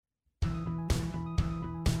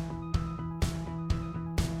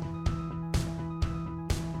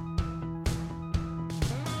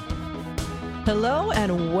Hello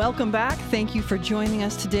and welcome back. Thank you for joining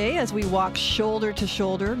us today as we walk shoulder to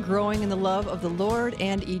shoulder, growing in the love of the Lord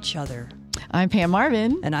and each other. I'm Pam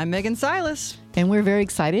Marvin. And I'm Megan Silas. And we're very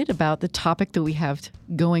excited about the topic that we have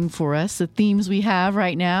going for us, the themes we have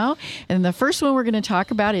right now. And the first one we're going to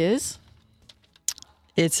talk about is...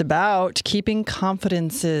 It's about keeping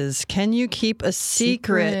confidences. Can you keep a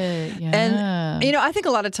secret? Yeah. And, I think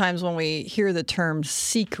a lot of times when we hear the term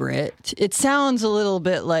secret, it sounds a little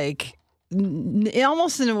bit like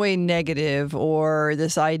almost in a way negative, or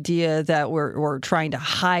this idea that we're trying to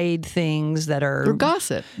hide things that are... Or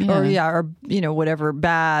gossip. Or whatever,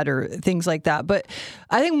 bad or things like that. But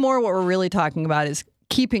I think more what we're really talking about is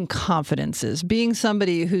keeping confidences, being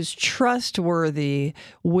somebody who's trustworthy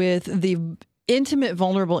with the intimate,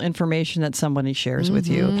 vulnerable information that somebody shares with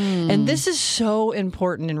you. And this is so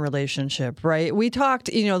important in relationship, right? We talked,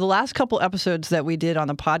 the last couple episodes that we did on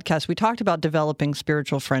the podcast, we talked about developing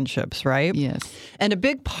spiritual friendships, right? Yes. And a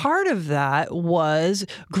big part of that was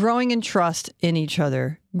growing in trust in each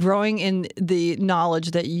other, growing in the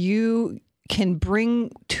knowledge that you can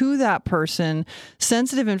bring to that person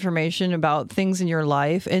sensitive information about things in your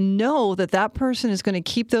life and know that that person is going to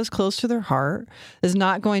keep those close to their heart, is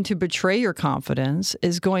not going to betray your confidence,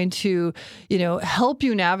 is going to, help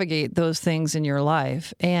you navigate those things in your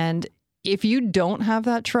life. And if you don't have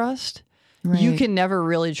that trust, you can never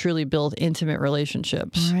really truly build intimate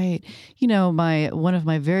relationships. Right. One of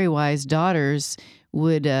my very wise daughters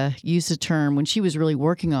would use the term, when she was really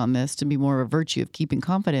working on this to be more of a virtue of keeping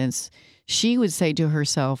confidence, she would say to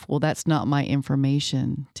herself, well, that's not my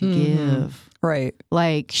information to give. Right.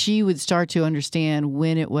 Like she would start to understand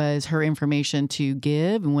when it was her information to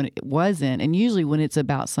give and when it wasn't. And usually when it's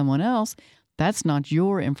about someone else, that's not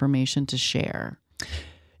your information to share.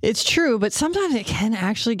 It's true, but sometimes it can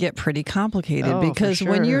actually get pretty complicated because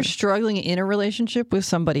when you're struggling in a relationship with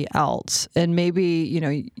somebody else, and maybe,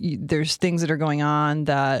 there's things that are going on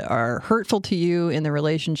that are hurtful to you in the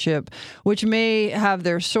relationship, which may have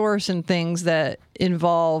their source in things that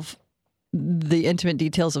involve the intimate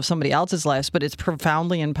details of somebody else's life, but it's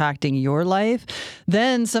profoundly impacting your life,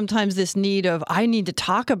 then sometimes this need of, I need to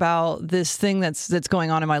talk about this thing that's going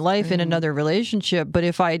on in my life in another relationship. But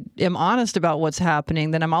if I am honest about what's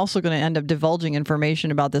happening, then I'm also going to end up divulging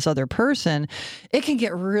information about this other person. It can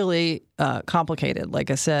get really complicated,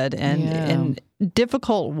 like I said, and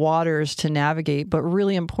difficult waters to navigate, but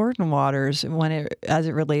really important waters as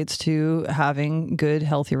it relates to having good,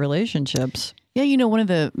 healthy relationships. Yeah, one of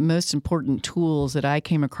the most important tools that I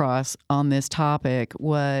came across on this topic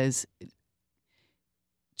was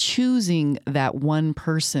choosing that one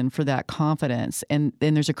person for that confidence. And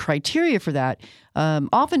there's a criteria for that.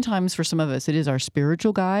 Oftentimes for some of us, it is our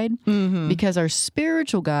spiritual guide, because our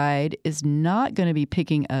spiritual guide is not going to be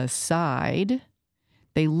picking a side.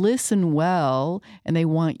 They listen well, and they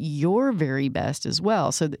want your very best as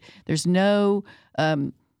well. So there's no...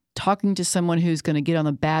 talking to someone who's going to get on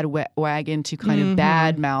the bad wagon to kind of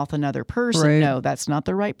bad mouth another person. Right. No, that's not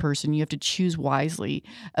the right person. You have to choose wisely.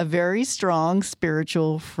 A very strong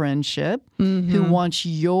spiritual friendship who wants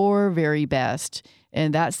your very best.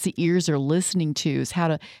 And that's the ears are listening to, is how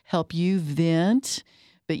to help you vent,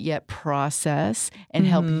 but yet process and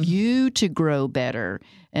help you to grow better.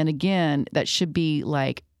 And again, that should be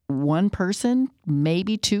like one person,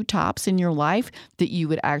 maybe two tops in your life that you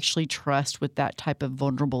would actually trust with that type of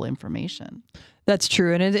vulnerable information. That's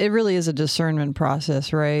true. And it really is a discernment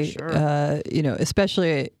process, right? Sure.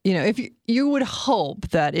 Especially, if you would hope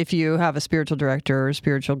that if you have a spiritual director or a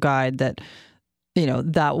spiritual guide that,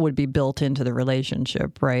 that would be built into the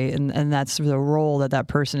relationship, right? And that's the role that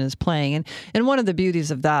person is playing. And one of the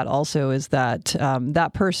beauties of that also is that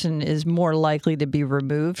that person is more likely to be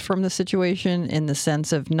removed from the situation in the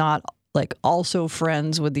sense of not like also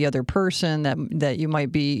friends with the other person that you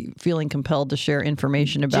might be feeling compelled to share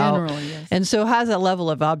information about. Generally, yes. And so has a level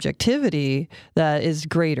of objectivity that is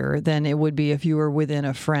greater than it would be if you were within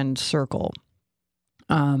a friend circle.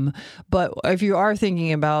 But if you are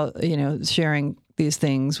thinking about, sharing these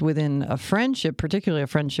things within a friendship, particularly a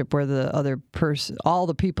friendship where the other person, all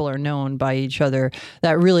the people are known by each other,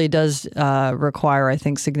 that really does require, I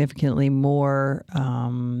think, significantly more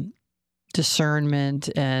discernment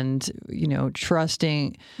and,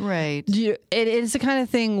 trusting. Right. It is the kind of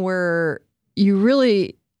thing where you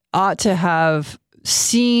really ought to have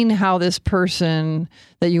seen how this person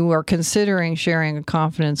that you are considering sharing a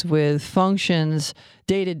confidence with functions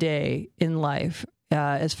day to day in life.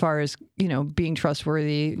 as far as, being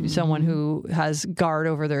trustworthy, someone who has guard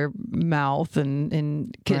over their mouth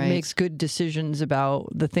and makes good decisions about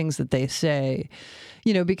the things that they say.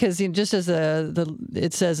 Because just as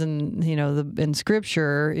it says in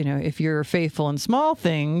Scripture, if you're faithful in small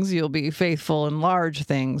things, you'll be faithful in large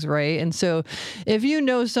things, right? And so, if you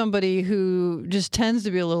know somebody who just tends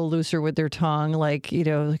to be a little looser with their tongue, like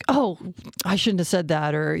oh, I shouldn't have said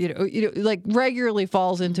that, or like regularly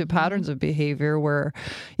falls into patterns of behavior where,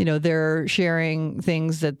 they're sharing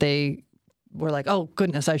things that they were like, oh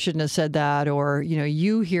goodness, I shouldn't have said that, or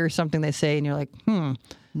you hear something they say and you're like,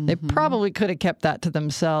 they probably could have kept that to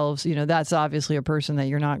themselves. That's obviously a person that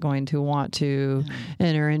you're not going to want to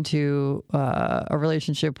enter into a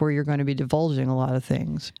relationship where you're going to be divulging a lot of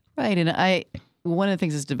things. Right. And one of the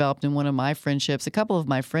things that's developed in one of my friendships, a couple of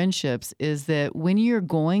my friendships, is that when you're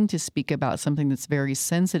going to speak about something that's very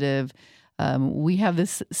sensitive, we have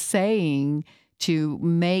this saying to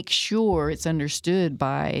make sure it's understood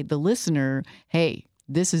by the listener, hey,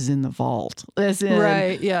 this is in the vault.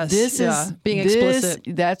 Right, yes. This is being explicit.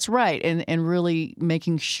 That's right. And really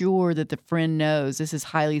making sure that the friend knows this is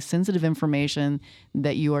highly sensitive information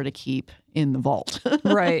that you are to keep in the vault.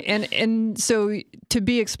 Right. And so to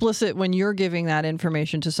be explicit when you're giving that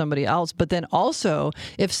information to somebody else, but then also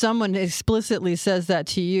if someone explicitly says that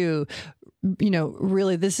to you,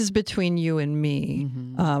 really, this is between you and me.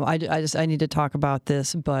 I need to talk about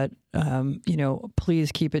this, but,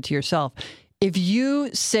 please keep it to yourself. If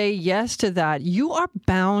you say yes to that, you are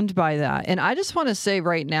bound by that. And I just want to say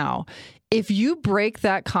right now, if you break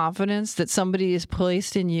that confidence that somebody has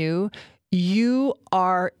placed in you, you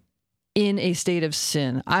are in a state of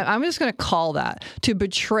sin. I'm just going to call that. To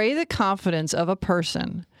betray the confidence of a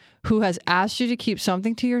person who has asked you to keep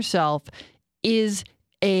something to yourself is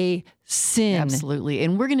a sin. Absolutely.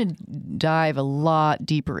 And we're going to dive a lot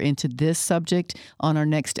deeper into this subject on our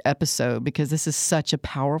next episode because this is such a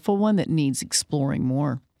powerful one that needs exploring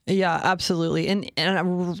more. Yeah, absolutely. And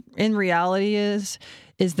in reality is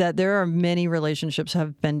that there are many relationships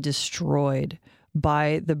have been destroyed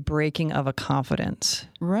by the breaking of a confidence.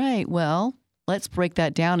 Right. Well, let's break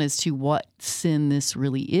that down as to what sin this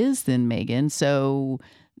really is then, Megan. So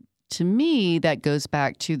to me, that goes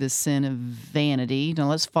back to the sin of vanity. Now,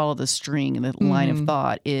 let's follow the string and the line of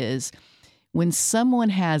thought is when someone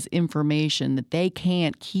has information that they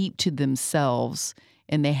can't keep to themselves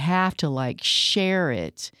and they have to share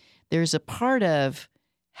it, there's a part of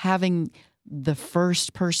having the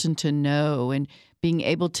first person to know and being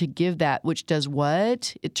able to give that, which does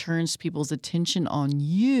what? It turns people's attention on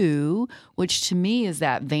you, which to me is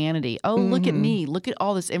that vanity. Oh, look at me. Look at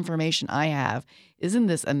all this information I have. Isn't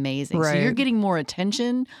this amazing? Right. So you're getting more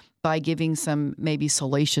attention by giving some maybe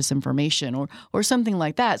salacious information or something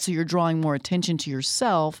like that. So you're drawing more attention to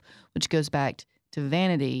yourself, which goes back to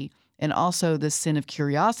vanity. And also the sin of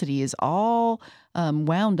curiosity is all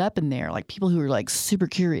wound up in there, like people who are super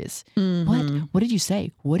curious. What did you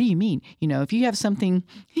say? What do you mean? If you have something,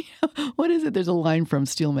 what is it? There's a line from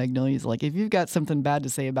Steel Magnolias, like, if you've got something bad to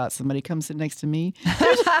say about somebody, come sit next to me.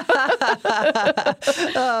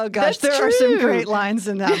 Oh gosh, there are some great lines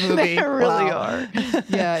in that movie. There really are.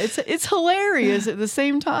 Yeah, it's hilarious at the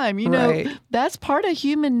same time. Right. That's part of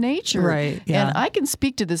human nature. Right. Yeah. And I can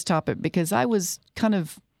speak to this topic because I was kind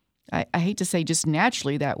of, I hate to say just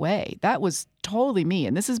naturally that way. That was totally me.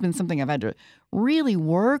 And this has been something I've had to really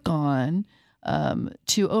work on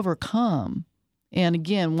to overcome. And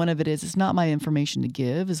again, one of it is it's not my information to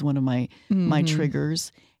give is one of my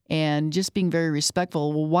triggers. And just being very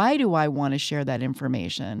respectful. Well, why do I want to share that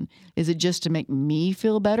information? Is it just to make me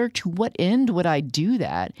feel better? To what end would I do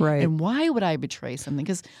that? Right. And why would I betray something?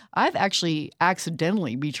 Because I've actually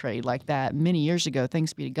accidentally betrayed like that many years ago.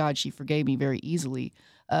 Thanks be to God, she forgave me very easily.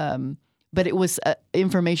 But it was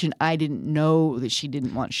information I didn't know that she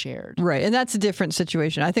didn't want shared. Right. And that's a different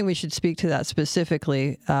situation. I think we should speak to that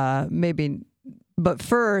specifically, maybe. But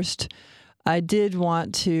first, I did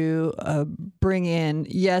want to bring in,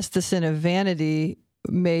 yes, the sin of vanity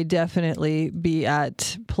may definitely be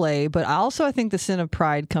at play, but I think the sin of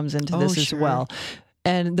pride comes into this as well.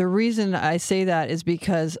 And the reason I say that is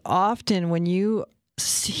because often when you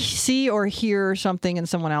see or hear something in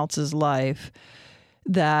someone else's life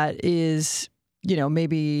that is,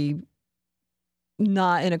 maybe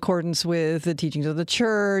not in accordance with the teachings of the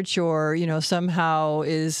church or, somehow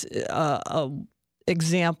is a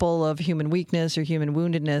example of human weakness or human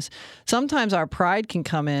woundedness, sometimes our pride can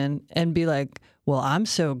come in and be like, well, I'm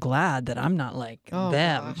so glad that I'm not like them,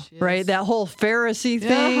 gosh, yes. right? That whole Pharisee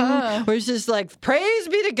thing, where it's just like, praise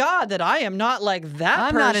be to God that I am not like that person.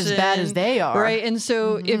 I'm not as bad as they are. Right. And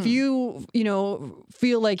so if you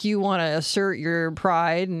feel like you want to assert your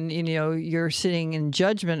pride and, you're sitting in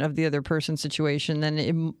judgment of the other person's situation,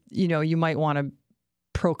 then, you might want to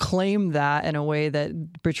proclaim that in a way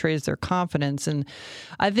that betrays their confidence. And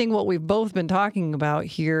I think what we've both been talking about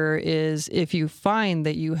here is if you find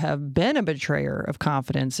that you have been a betrayer of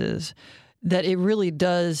confidences, that it really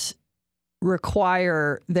does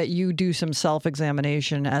require that you do some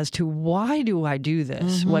self-examination as to why do I do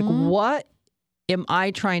this? Like, what am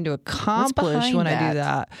I trying to accomplish when I do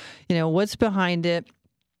that? What's behind it?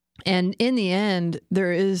 And in the end,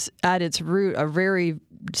 there is at its root a very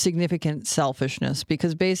significant selfishness,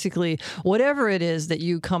 because basically whatever it is that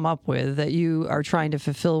you come up with that you are trying to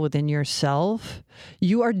fulfill within yourself,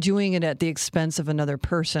 you are doing it at the expense of another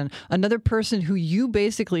person who you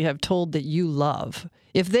basically have told that you love.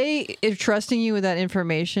 If they are trusting you with that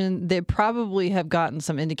information, they probably have gotten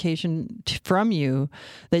some indication from you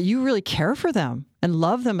that you really care for them and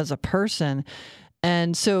love them as a person.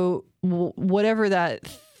 And so whatever that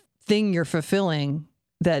thing you're fulfilling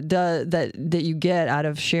that you get out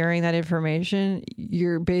of sharing that information,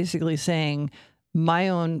 you're basically saying my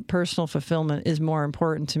own personal fulfillment is more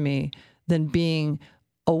important to me than being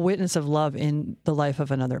a witness of love in the life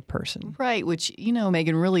of another person. Right, which,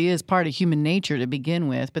 Megan, really is part of human nature to begin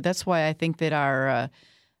with. But that's why I think that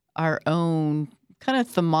our own kind of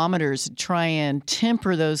thermometers try and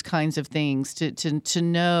temper those kinds of things to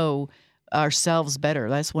know ourselves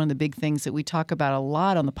better. That's one of the big things that we talk about a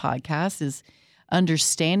lot on the podcast is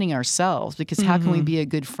understanding ourselves, because how can we be a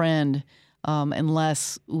good friend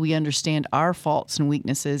unless we understand our faults and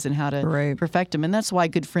weaknesses and how to perfect them? And that's why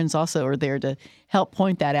good friends also are there to help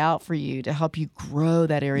point that out for you, to help you grow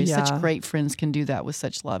that area. Yeah. Such great friends can do that with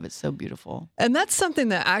such love. It's so beautiful. And that's something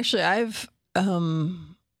that actually I've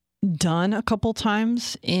done a couple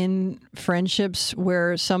times in friendships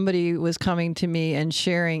where somebody was coming to me and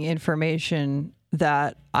sharing information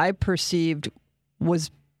that I perceived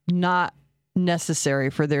was not necessary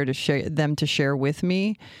for them to share with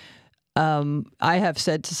me. I have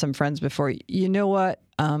said to some friends before, you know what?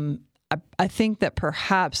 I think that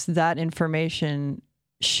perhaps that information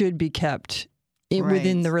should be kept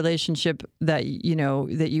within the relationship that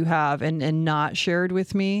you have and not shared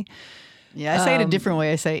with me. Yeah, I say it a different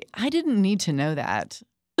way. I say, I didn't need to know that.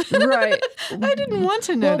 Right. I didn't want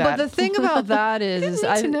to know that. But the thing about that is,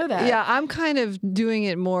 I didn't need to know that. Yeah, I'm kind of doing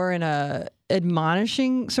it more in a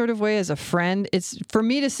admonishing sort of way as a friend. It's for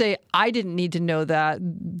me to say, I didn't need to know that,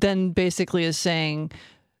 then basically is saying,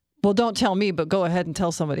 well, don't tell me, but go ahead and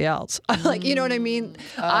tell somebody else. Like, you know what I mean?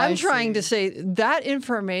 I'm trying to say that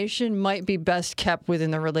information might be best kept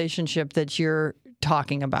within the relationship that you're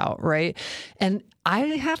talking about, right? And I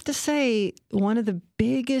have to say, one of the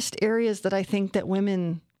biggest areas that I think that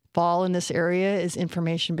women fall in this area is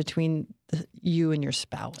information between you and your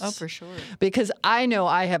spouse. Oh, for sure. Because I know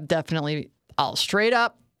I have definitely, I'll straight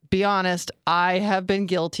up be honest, I have been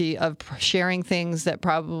guilty of sharing things that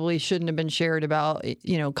probably shouldn't have been shared about,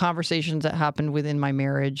 conversations that happened within my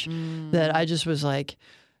marriage that I just was like,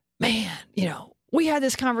 man, we had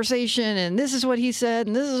this conversation and this is what he said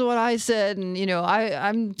and this is what I said. And,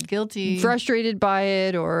 I'm guilty, frustrated by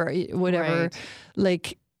it or whatever. Right.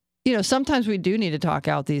 Like, sometimes we do need to talk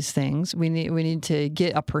out these things. We need to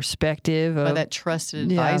get a perspective by that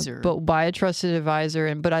trusted advisor. But by a trusted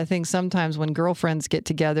advisor. But I think sometimes when girlfriends get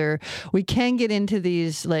together, we can get into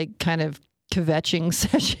these like kind of kvetching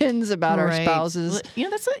sessions about our spouses.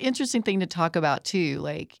 That's an interesting thing to talk about too.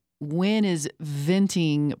 Like, when is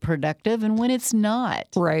venting productive and when it's not?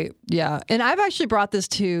 Right. Yeah. And I've actually brought this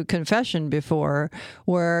to confession before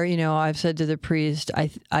where, I've said to the priest,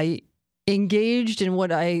 I engaged in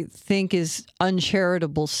what I think is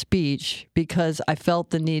uncharitable speech because I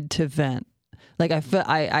felt the need to vent. Like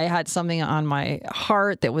I had something on my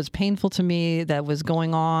heart that was painful to me, that was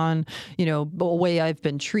going on, a way I've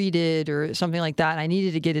been treated or something like that. And I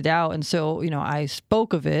needed to get it out. And so, I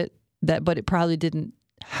spoke of it, but it probably didn't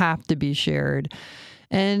have to be shared.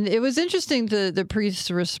 And it was interesting, the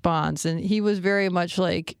priest's response. And he was very much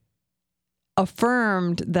like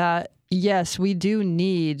affirmed that, yes, we do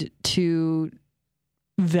need to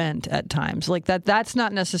vent at times. Like that's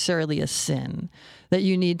not necessarily a sin, that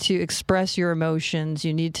you need to express your emotions.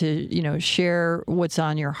 You need to, share what's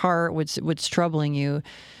on your heart, what's troubling you.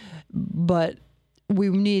 But we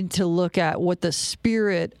need to look at what the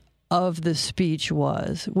spirit of the speech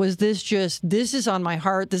was this just, this is on my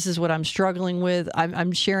heart, this is what I'm struggling with,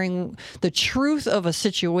 I'm sharing the truth of a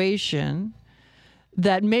situation,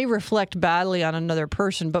 that may reflect badly on another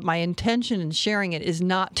person, but my intention in sharing it is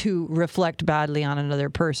not to reflect badly on another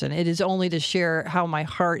person. It is only to share how my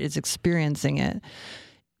heart is experiencing it.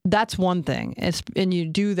 That's one thing. And you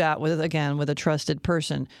do that with a trusted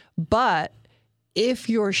person. But if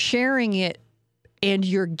you're sharing it and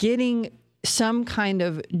you're getting some kind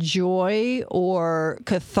of joy or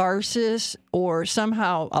catharsis or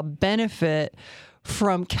somehow a benefit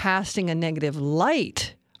from casting a negative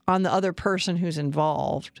light on the other person who's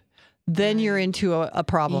involved, then you're into a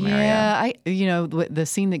problem area. Yeah, the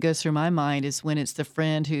scene that goes through my mind is when it's the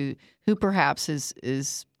friend who perhaps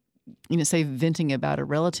is say venting about a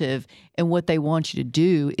relative, and what they want you to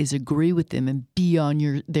do is agree with them and be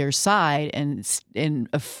on their side and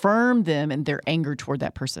affirm them and their anger toward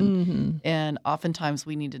that person. Mm-hmm. And oftentimes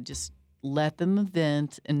we need to just let them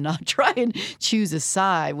vent and not try and choose a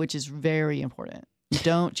side, which is very important.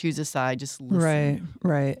 Don't choose a side, just listen.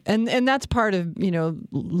 Right. And that's part of,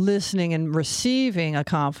 listening and receiving a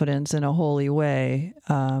confidence in a holy way.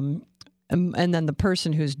 And then the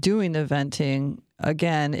person who's doing the venting,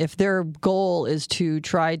 again, if their goal is to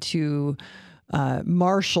try to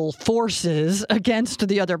marshal forces against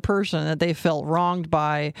the other person that they felt wronged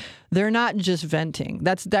by, they're not just venting.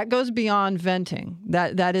 That goes beyond venting.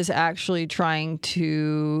 That is actually trying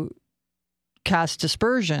to cast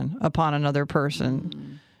dispersion upon another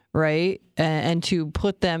person, right? And to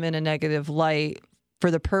put them in a negative light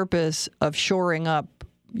for the purpose of shoring up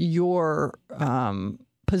your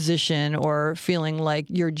position or feeling like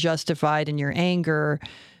you're justified in your anger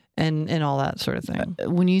and all that sort of thing.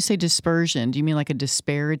 When you say dispersion, do you mean like a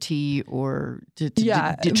disparity or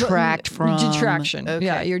detract from? Detraction. Okay.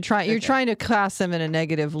 Yeah, you're trying to cast them in a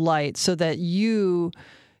negative light so that you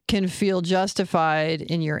can feel justified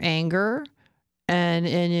in your anger and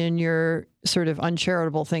in your sort of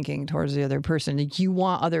uncharitable thinking towards the other person. You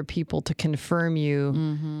want other people to confirm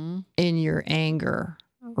you in your anger,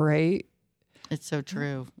 right? It's so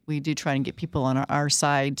true. We do try and get people on our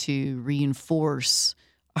side to reinforce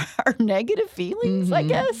our negative feelings, I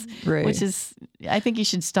guess, right. Which is, I think you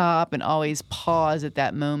should stop and always pause at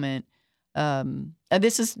that moment. And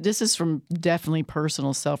this is from definitely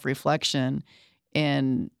personal self-reflection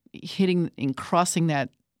and hitting and crossing that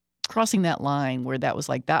line where that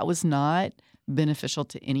was not beneficial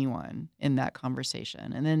to anyone in that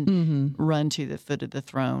conversation, and then run to the foot of the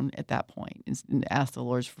throne at that point and ask the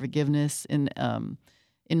Lord's forgiveness in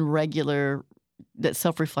regular that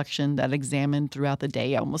self-reflection, that examine throughout the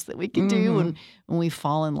day almost that we can do when we've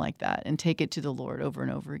fallen like that, and take it to the Lord over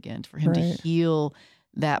and over again for him to heal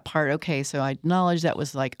that part. Okay, so I acknowledge that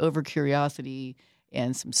was like over curiosity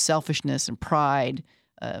and some selfishness and pride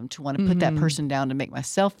to want to put that person down to make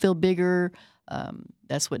myself feel bigger.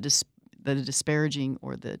 That's what the disparaging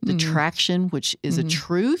or the detraction, which is a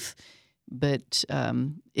truth, but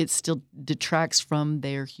it still detracts from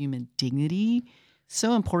their human dignity.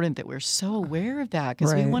 So important that we're so aware of that,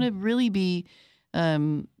 because we want to really be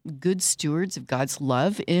good stewards of God's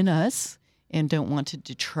love in us and don't want to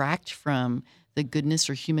detract from the goodness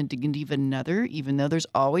or human dignity of another, even though there's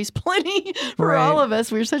always plenty for all of us.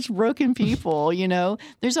 We're such broken people,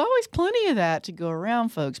 There's always plenty of that to go around,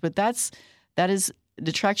 folks. But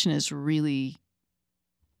detraction is really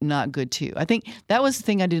not good too. I think that was the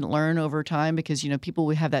thing I didn't learn over time, because people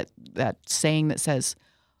would have that saying that says,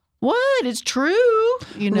 "What? It's true,"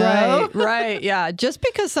 Right. Yeah. Just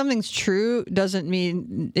because something's true doesn't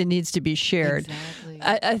mean it needs to be shared. Exactly.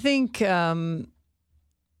 I think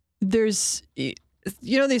there's,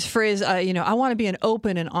 these phrases, I want to be an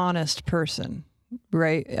open and honest person,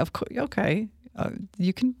 right? Of course. Okay.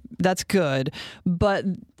 You can, that's good. But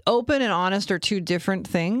open and honest are two different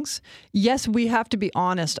things. Yes, we have to be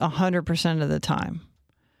honest 100% of the time.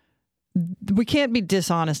 We can't be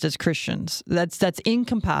dishonest as Christians. That's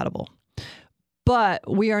incompatible. But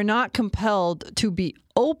we are not compelled to be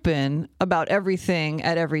open about everything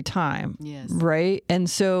at every time. Yes. Right? And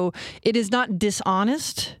so it is not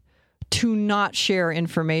dishonest to not share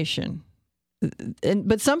information.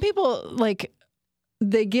 But some people,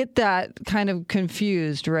 they get that kind of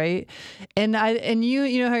confused, right? And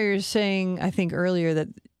you know how you're saying, I think earlier, that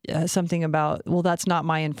something about, well, that's not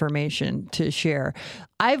my information to share.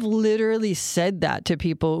 I've literally said that to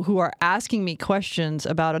people who are asking me questions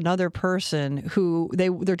about another person who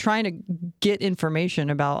they're trying to get information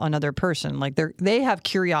about another person. Like they have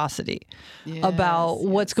curiosity about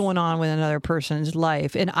what's going on with another person's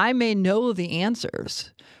life. And I may know the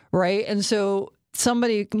answers, right? And so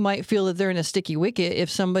somebody might feel that they're in a sticky wicket if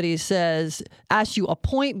somebody asks you a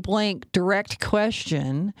point blank direct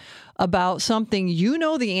question about something you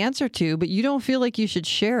know the answer to, but you don't feel like you should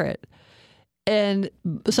share it. And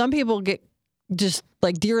some people get just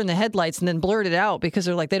like deer in the headlights and then blurt it out because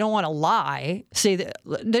they're like, they don't want to lie. They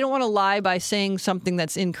don't want to lie by saying something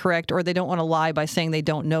that's incorrect, or they don't want to lie by saying they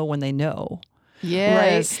don't know when they know.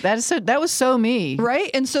 Yes, right? That was so me. Right?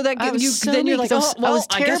 And so that gives you, then you're like, I was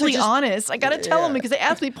terribly honest. I got to tell them because they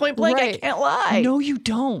asked me point blank, I can't lie. No, you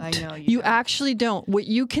don't. I know you actually don't. What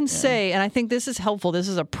you can say, and I think this is helpful, this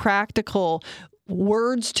is a practical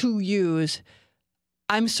words to use.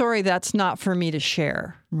 I'm sorry, that's not for me to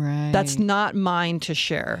share. Right. That's not mine to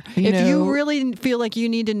share. If you really feel like you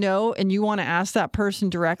need to know and you want to ask that person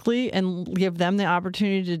directly and give them the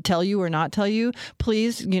opportunity to tell you or not tell you,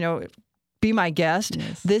 please, be my guest.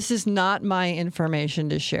 Yes. This is not my information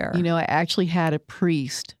to share. I actually had a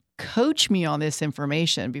priest coach me on this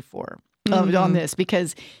information before. On this,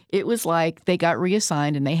 because it was like they got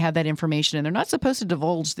reassigned and they have that information and they're not supposed to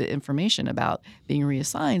divulge the information about being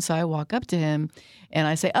reassigned. So I walk up to him and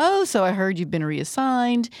I say, "Oh, so I heard you've been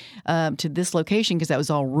reassigned to this location," because that was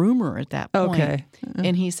all rumor at that point. Okay.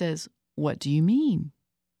 And he says, "What do you mean?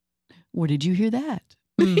 Where did you hear that?"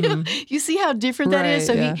 You see how different that is?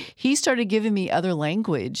 So he started giving me other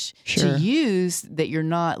language to use, that you're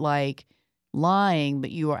not like lying,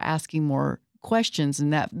 but you are asking more questions,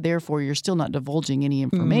 and that therefore you're still not divulging any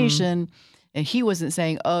information. And he wasn't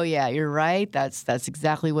saying, "Oh yeah, you're right. That's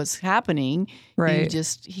exactly what's happening." Right.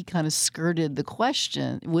 He kind of skirted the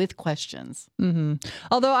question with questions.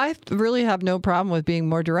 Although I really have no problem with being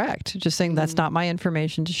more direct, just saying that's not my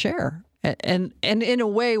information to share. And in a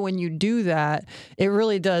way, when you do that, it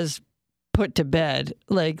really does put to bed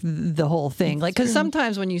like the whole thing. Like, because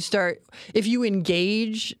sometimes when you start, if you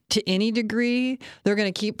engage to any degree, they're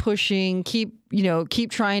going to keep pushing, keep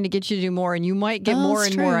trying to get you to do more, and you might get more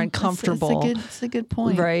and more uncomfortable. It's a good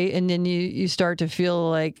point, right? And then you start to feel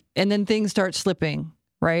like, and then things start slipping,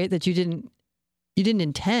 right? That you didn't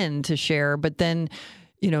intend to share, but then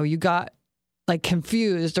you got like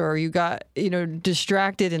confused, or you got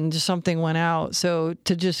distracted and just something went out. So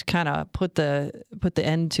to just kind of put the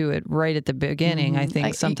end to it right at the beginning, I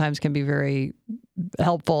think sometimes can be very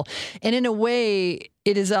helpful. And in a way,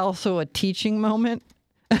 it is also a teaching moment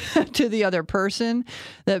to the other person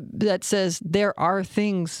that says there are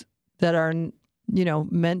things that are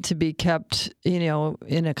meant to be kept in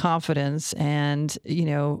a confidence, and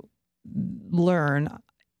learn.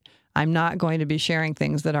 I'm not going to be sharing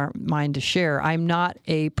things that aren't mine to share. I'm not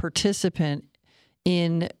a participant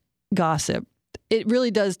in gossip. It really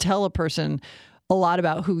does tell a person a lot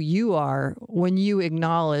about who you are when you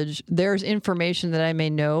acknowledge there's information that I may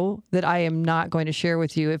know that I am not going to share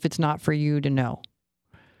with you if it's not for you to know.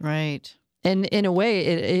 Right. And in a way,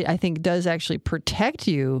 it I think does actually protect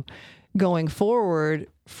you going forward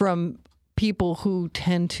from people who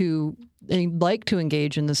tend to like to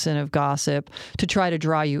engage in the sin of gossip to try to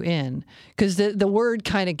draw you in, because the word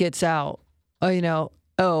kind of gets out,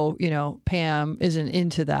 Pam isn't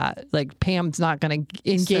into that. Like, Pam's not going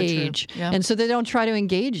to engage. So and so they don't try to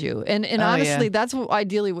engage you. And honestly, that's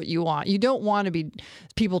ideally what you want. You don't want to be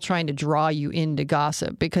people trying to draw you into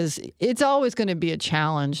gossip, because it's always going to be a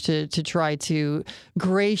challenge to try to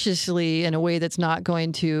graciously, in a way that's not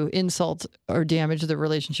going to insult or damage the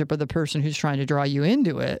relationship of the person who's trying to draw you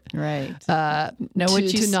into it. Right. To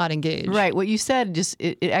not engage. Right. What you said,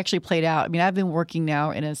 it actually played out. I mean, I've been working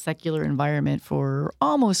now in a secular environment for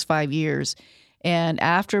almost 5 years. And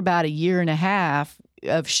after about 1.5 years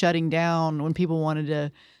of shutting down when people wanted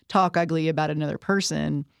to talk ugly about another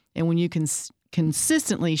person, and when you can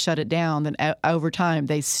consistently shut it down, then over time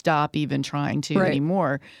they stop even trying to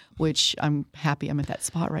anymore, which I'm happy I'm at that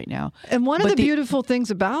spot right now. And one of the beautiful things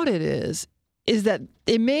about it is that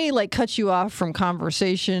it may like cut you off from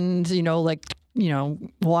conversations,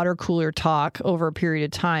 water cooler talk over a period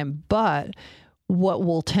of time, but what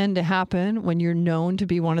will tend to happen when you're known to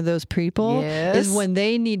be one of those people is when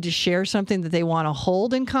they need to share something that they want to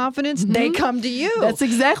hold in confidence, they come to you. That's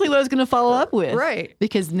exactly what I was going to follow up with. Right.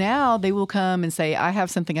 Because now they will come and say, I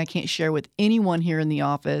have something I can't share with anyone here in the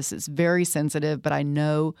office. It's very sensitive, but I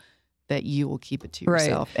know that you will keep it to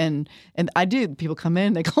yourself. And I do. People come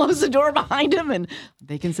in, they close the door behind them, and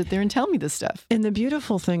they can sit there and tell me this stuff. And the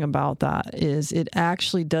beautiful thing about that is it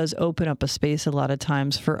actually does open up a space a lot of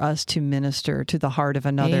times for us to minister to the heart of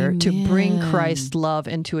another, Amen. to bring Christ's love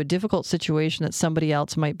into a difficult situation that somebody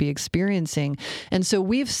else might be experiencing. And so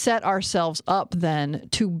we've set ourselves up then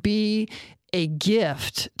to be a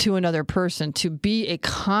gift to another person, to be a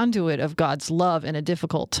conduit of God's love in a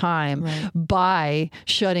difficult time by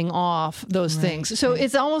shutting off those things. So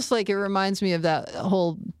it's almost like it reminds me of that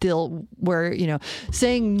whole deal where,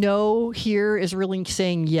 saying no here is really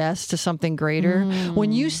saying yes to something greater.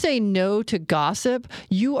 When you say no to gossip,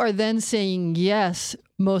 you are then saying yes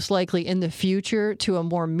most likely in the future to a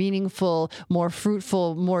more meaningful, more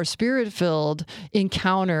fruitful, more spirit-filled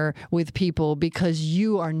encounter with people because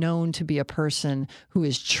you are known to be a person who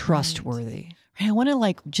is trustworthy. I want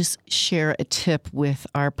to just share a tip with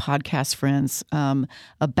our podcast friends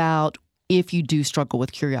about if you do struggle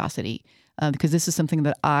with curiosity, because this is something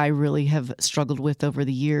that I really have struggled with over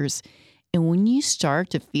the years. And when you start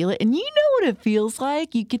to feel it, and you know what it feels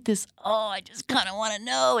like, you get this, I just kind of want to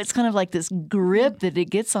know. It's kind of like this grip that it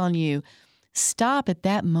gets on you. Stop at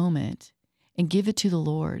that moment and give it to the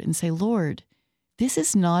Lord and say, Lord, this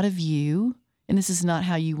is not of you, and this is not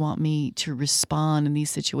how you want me to respond in these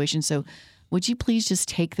situations. So would you please just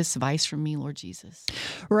take this advice from me, Lord Jesus?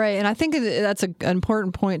 Right. And I think that's an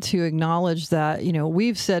important point to acknowledge that,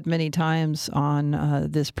 we've said many times on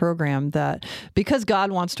this program that because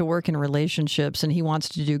God wants to work in relationships and he wants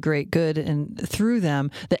to do great good and through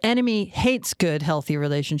them, the enemy hates good, healthy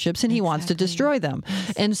relationships and he wants to destroy them.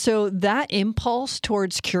 Yes. And so that impulse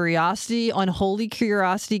towards curiosity, unholy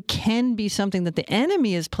curiosity, can be something that the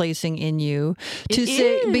enemy is placing in you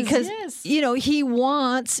because, he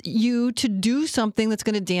wants you to do something that's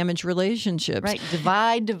going to damage relationships. Right.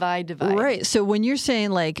 Divide. Right. So when you're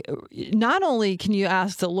saying not only can you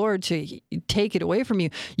ask the Lord to take it away from you,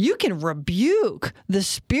 you can rebuke the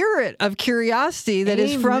spirit of curiosity that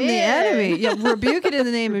is from the enemy. Rebuke it in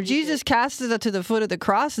the name of Jesus, cast it to the foot of the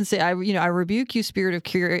cross and say, I rebuke you, spirit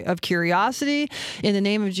of curiosity in the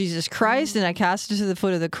name of Jesus Christ. And I cast it to the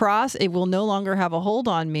foot of the cross. It will no longer have a hold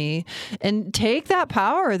on me. And take that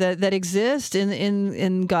power that exists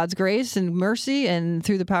in God's grace and mercy and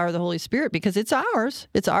through the power of the Holy Spirit, because it's ours.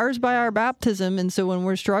 It's ours by our baptism. And so when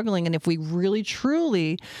we're struggling, and if we really,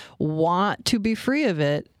 truly want to be free of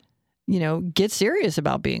it, get serious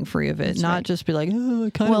about being free of it, That's not right. just be like, I kind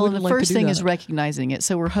of wouldn't like to do that. The first thing is recognizing it.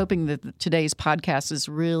 So we're hoping that today's podcast is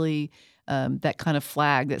really that kind of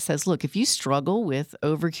flag that says, look, if you struggle with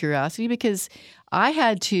over curiosity, because I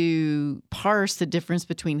had to parse the difference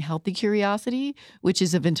between healthy curiosity, which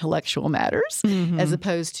is of intellectual matters, as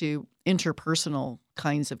opposed to interpersonal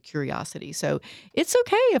kinds of curiosity. So it's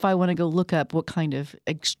okay if I want to go look up what kind of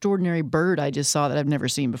extraordinary bird I just saw that I've never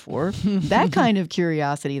seen before. That kind of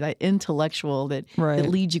curiosity, that intellectual that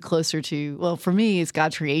leads you closer to, well, for me, it's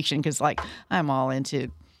God's creation, because I'm all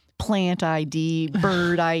into plant ID,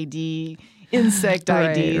 bird ID, insect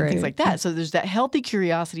ID, and things like that. So there's that healthy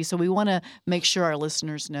curiosity. So we want to make sure our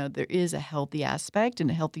listeners know there is a healthy aspect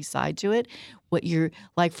and a healthy side to it. What you're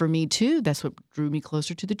like, for me too, that's what drew me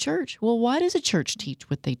closer to the church. Well, why does a church teach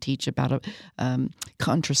what they teach about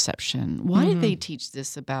contraception? Why did they teach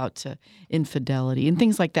this about infidelity and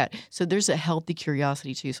things like that? So there's a healthy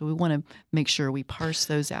curiosity too. So we want to make sure we parse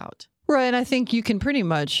those out. Right. And I think you can pretty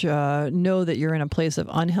much know that you're in a place of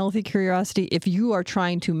unhealthy curiosity if you are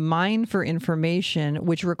trying to mine for information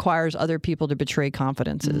which requires other people to betray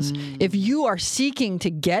confidences. If you are seeking to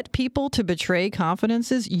get people to betray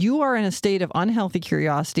confidences, you are in a state of unhealthy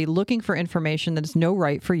curiosity looking for information that is no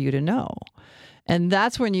right for you to know. And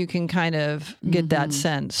that's when you can kind of get that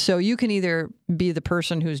sense. So you can either be the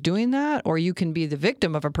person who's doing that, or you can be the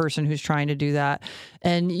victim of a person who's trying to do that.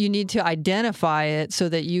 And you need to identify it so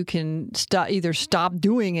that you can either stop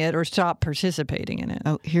doing it or stop participating in it.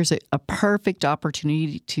 Oh, here's a perfect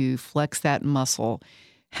opportunity to flex that muscle.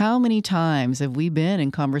 How many times have we been in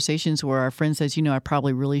conversations where our friend says, I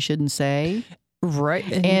probably really shouldn't say?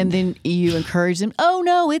 Right. And then you encourage them, oh,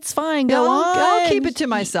 no, it's fine. Go on. I'll keep it to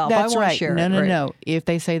myself. That's I won't right. share No, it. No. If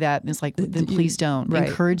they say that, it's like, then please don't.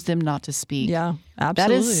 Encourage them not to speak. Yeah,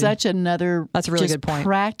 absolutely. That is such another That's a really good point.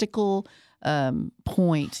 Practical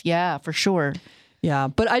point. Yeah, for sure. Yeah.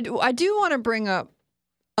 But I do want to bring up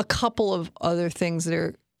a couple of other things that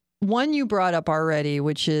are, one you brought up already,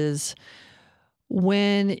 which is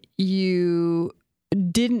when you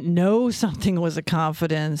didn't know something was a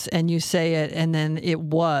confidence and you say it and then it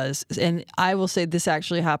was. And I will say this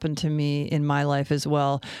actually happened to me in my life as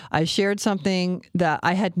well. I shared something that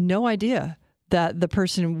I had no idea that the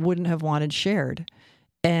person wouldn't have wanted shared.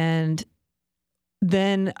 And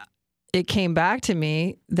then it came back to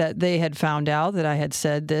me that they had found out that I had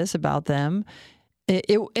said this about them. And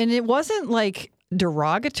it wasn't like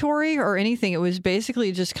derogatory or anything. It was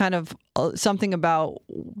basically just kind of something about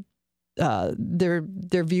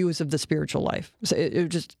their views of the spiritual life. So it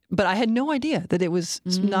just, but I had no idea that it was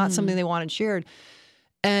not something they wanted shared.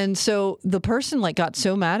 And so the person got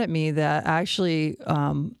so mad at me that actually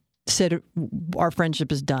said, our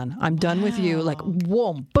friendship is done. I'm done with you.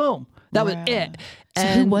 Whoa, boom. That was it. So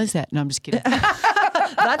who was that? No, I'm just kidding.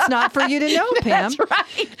 That's not for you to know, Pam. That's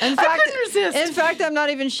right. In fact, I'm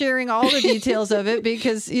not even sharing all the details of it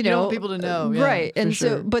because, you don't want people to know. Right. And sure.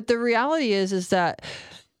 so, but the reality is that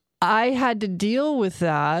I had to deal with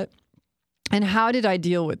that. And how did I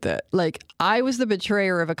deal with it? Like, I was the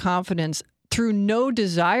betrayer of a confidence through no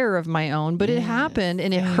desire of my own, but it happened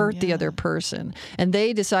and it hurt the other person. And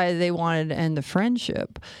they decided they wanted to end the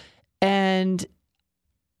friendship. And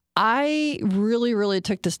I really, really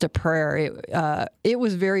took this to prayer. It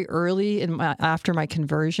was very early after my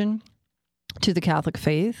conversion to the Catholic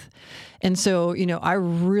faith. And so, I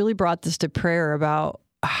really brought this to prayer about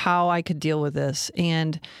how I could deal with this.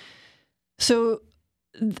 And so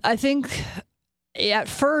I think at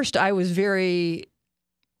first I was very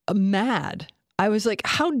mad. I was like,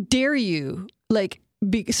 how dare you,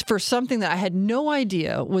 for something that I had no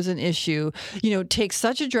idea was an issue, take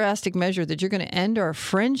such a drastic measure that you're going to end our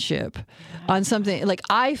friendship on something. Like,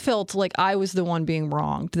 I felt like I was the one being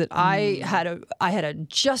wronged, that I had a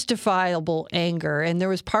justifiable anger. And there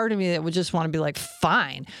was part of me that would just want to be like,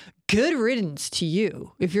 fine, good riddance to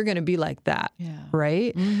you if you're going to be like that. Yeah.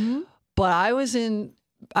 Right. Mm-hmm. But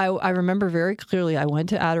I remember very clearly, I went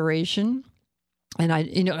to adoration. And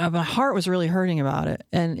my heart was really hurting about it.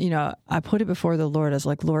 And, I put it before the Lord. I was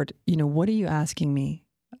like, Lord, what are you asking me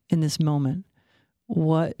in this moment?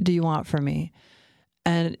 What do you want from me?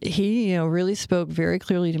 And he, really spoke very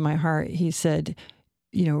clearly to my heart. He said,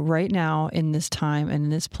 right now in this time and in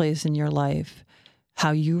this place in your life,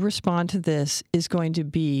 how you respond to this is going to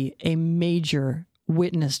be a major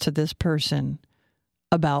witness to this person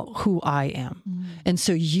about who I am. And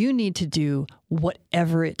so you need to do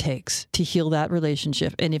whatever it takes to heal that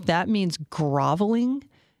relationship. And if that means groveling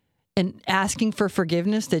and asking for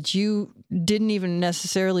forgiveness that you didn't even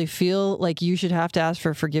necessarily feel like you should have to ask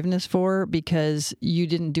for forgiveness for because you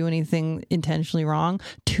didn't do anything intentionally wrong,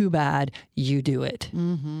 too bad, you do it.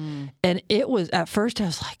 Mm-hmm. And it was, at first I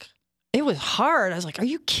was like, it was hard. I was like, are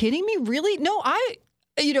you kidding me? Really? No,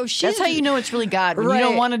 that's how you know it's really God when right. you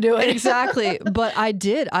don't want to do it. Exactly. But I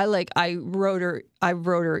did. I wrote her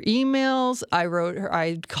emails.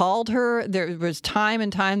 I called her. There was time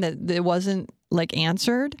and time that it wasn't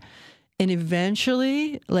answered. And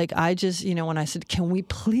eventually, I just, when I said, can we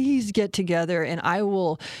please get together? And I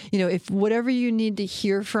will, if whatever you need to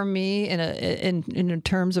hear from me in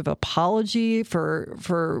terms of apology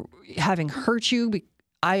for having hurt you,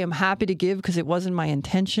 I am happy to give because it wasn't my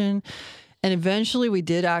intention. And eventually we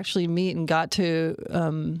did actually meet and got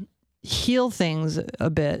to heal things a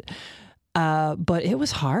bit. But it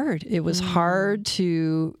was hard. It was hard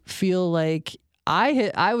to feel like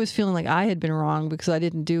I was feeling like I had been wrong because I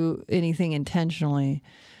didn't do anything intentionally.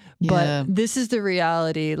 Yeah. But this is the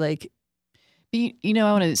reality. I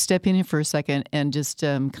want to step in here for a second and just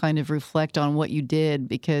kind of reflect on what you did,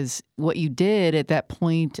 because what you did at that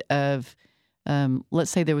point of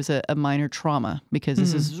let's say there was a minor trauma, because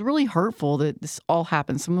this is really hurtful that this all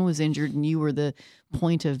happened. Someone was injured and you were the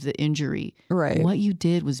point of the injury. Right. What you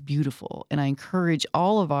did was beautiful. And I encourage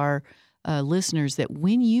all of our listeners that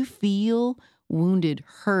when you feel wounded,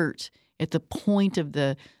 hurt at the point of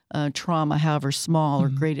the trauma, however small or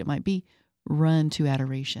great it might be, run to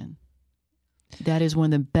adoration. That is one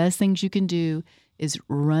of the best things you can do, is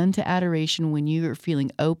run to adoration when you are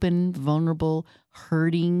feeling open, vulnerable,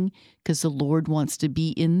 hurting, because the Lord wants to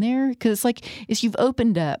be in there. Because it's you've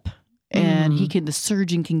opened up, and the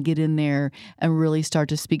surgeon can get in there and really start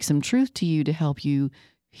to speak some truth to you to help you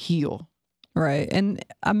heal. Right. And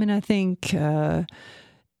I think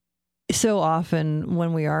so often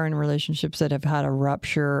when we are in relationships that have had a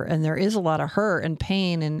rupture and there is a lot of hurt and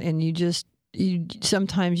pain, and you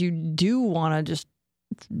sometimes you do want to just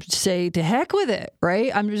say to heck with it,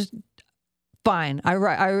 right? I'm just fine. I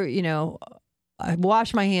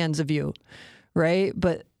wash my hands of you, right?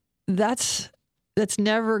 But that's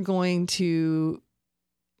never going to,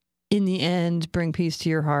 in the end, bring peace to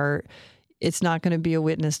your heart. It's not going to be a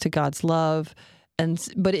witness to God's love,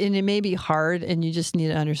 but it may be hard, and you just need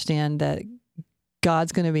to understand that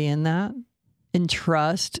God's going to be in that, and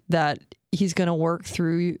trust that He's going to work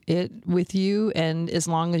through it with you. And as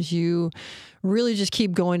long as you really just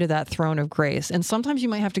keep going to that throne of grace. And sometimes you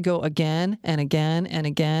might have to go again and again and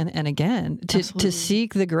again and again to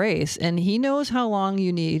seek the grace. And He knows how long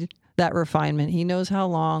you need that refinement. He knows how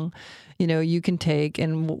long, you can take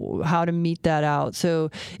and how to meet that out.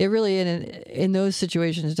 So it really, in those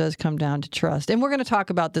situations, does come down to trust. And we're going to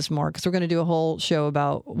talk about this more, because we're going to do a whole show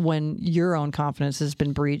about when your own confidence has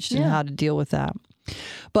been breached and how to deal with that.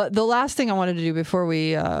 But the last thing I wanted to do before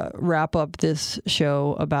we wrap up this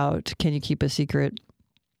show about can you keep a secret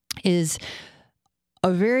is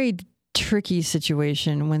a very tricky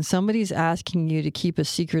situation when somebody's asking you to keep a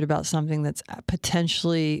secret about something that's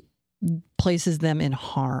potentially places them in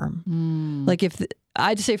harm. If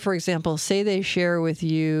I'd say, for example, say they share with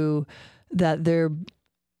you that they're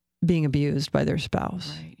being abused by their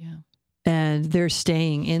spouse. Right, yeah. And they're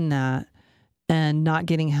staying in that and not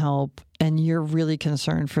getting help, and you're really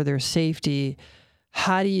concerned for their safety.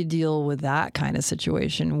 How do you deal with that kind of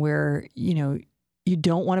situation where, you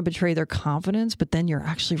don't want to betray their confidence, but then you're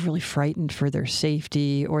actually really frightened for their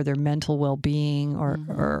safety or their mental well-being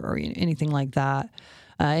or anything like that?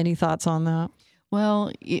 Any thoughts on that?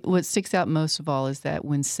 Well, what sticks out most of all is that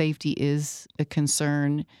when safety is a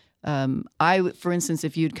concern, for instance,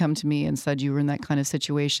 if you'd come to me and said you were in that kind of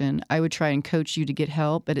situation, I would try and coach you to get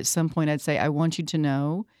help. But at some point I'd say, I want you to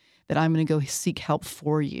know that I'm going to go seek help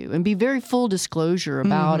for you and be very full disclosure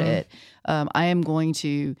about it. I am going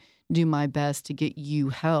to do my best to get you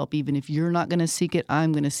help. Even if you're not going to seek it,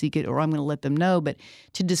 I'm going to seek it, or I'm going to let them know, but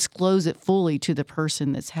to disclose it fully to the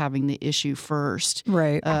person that's having the issue first.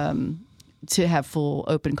 Right. To have full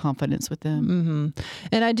open confidence with them.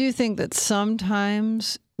 And I do think that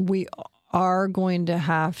sometimes we are going to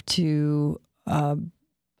have to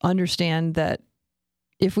understand that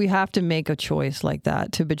if we have to make a choice like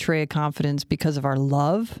that, to betray a confidence because of our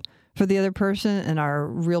love for the other person and our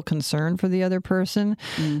real concern for the other person,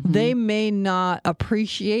 they may not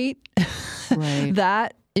appreciate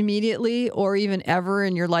that immediately or even ever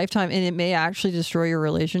in your lifetime, and it may actually destroy your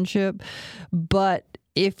relationship. But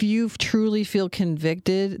if you truly feel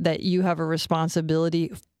convicted that you have a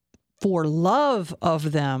responsibility for love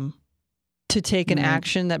of them to take an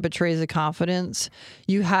action that betrays a confidence,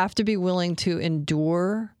 you have to be willing to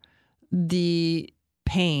endure the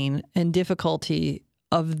pain and difficulty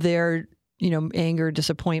of their, anger,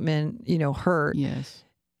 disappointment, hurt. Yes.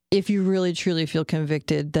 If you really truly feel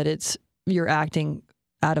convicted that you're acting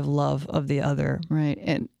out of love of the other.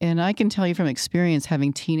 Right. And I can tell you from experience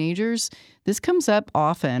having teenagers, this comes up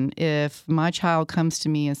often. If my child comes to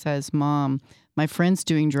me and says, Mom, my friend's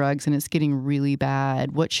doing drugs and it's getting really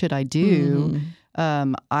bad, what should I do?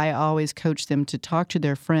 I always coach them to talk to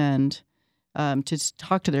their friend, to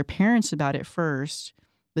talk to their parents about it first,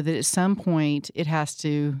 but that at some point it has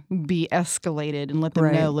to be escalated and let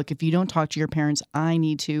them know, look, if you don't talk to your parents, I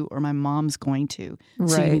need to, or my mom's going to.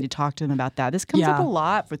 So you need to talk to them about that. This comes up a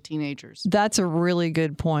lot with teenagers. That's a really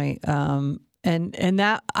good point. And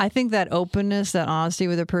that, I think that openness, that honesty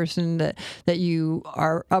with a person, that you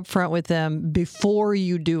are upfront with them before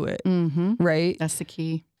you do it, right? That's the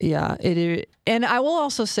key. Yeah. And I will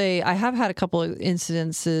also say, I have had a couple of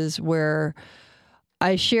incidences where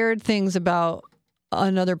I shared things about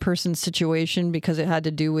another person's situation because it had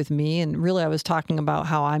to do with me. And really, I was talking about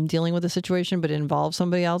how I'm dealing with a situation, but it involved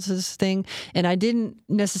somebody else's thing. And I didn't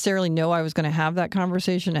necessarily know I was going to have that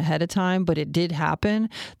conversation ahead of time, but it did happen.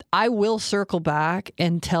 I will circle back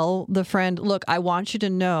and tell the friend, look, I want you to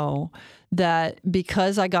know that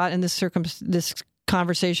because I got in this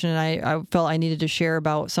conversation and I felt I needed to share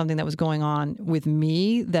about something that was going on with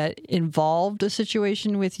me that involved a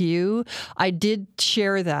situation with you, I did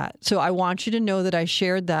share that. So I want you to know that I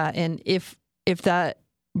shared that. And if that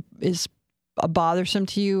is bothersome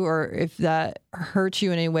to you or if that hurts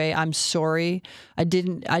you in any way, I'm sorry. I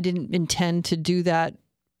didn't intend to do that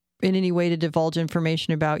in any way to divulge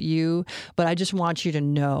information about you, but I just want you to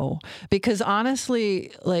know. Because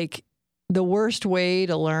honestly, the worst way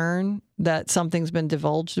to learn that something's been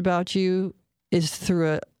divulged about you is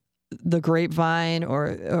through the grapevine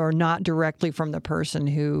or not directly from the person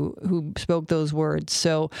who spoke those words.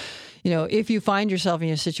 So, if you find yourself in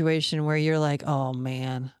a situation where you're like, oh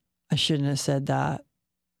man, I shouldn't have said that,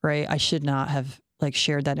 right? I should not have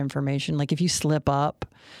shared that information. If you slip up,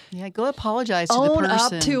 go apologize to the person. Own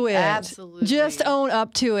up to it. Absolutely. Just own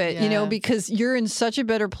up to it, because you're in such a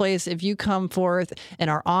better place if you come forth and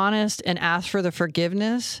are honest and ask for the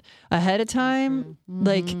forgiveness ahead of time,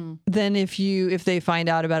 than if they find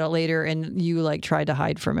out about it later and you tried to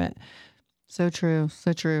hide from it. So true.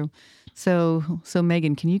 So true. So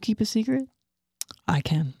Megan, can you keep a secret? I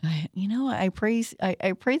can. I pray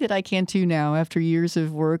that I can too now after years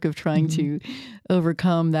of work of trying to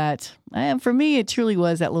overcome that. And for me, it truly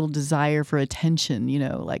was that little desire for attention,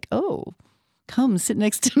 oh, come sit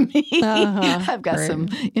next to me. I've got some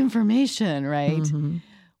information, right?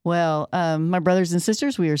 Well, my brothers and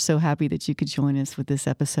sisters, we are so happy that you could join us with this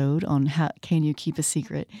episode on how can you keep a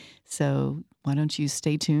secret. So why don't you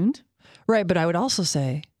stay tuned? Right. But I would also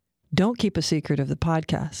say, don't keep a secret of the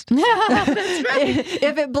podcast. That's right.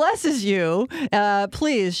 If it blesses you,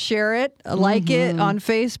 please share it, like it on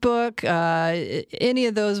Facebook, any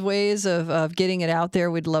of those ways of getting it out there.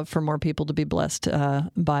 We'd love for more people to be blessed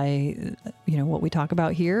by what we talk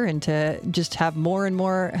about here and to just have more and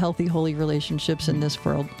more healthy, holy relationships in this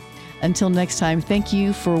world. Until next time, thank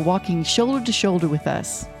you for walking shoulder to shoulder with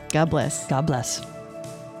us. God bless. God bless.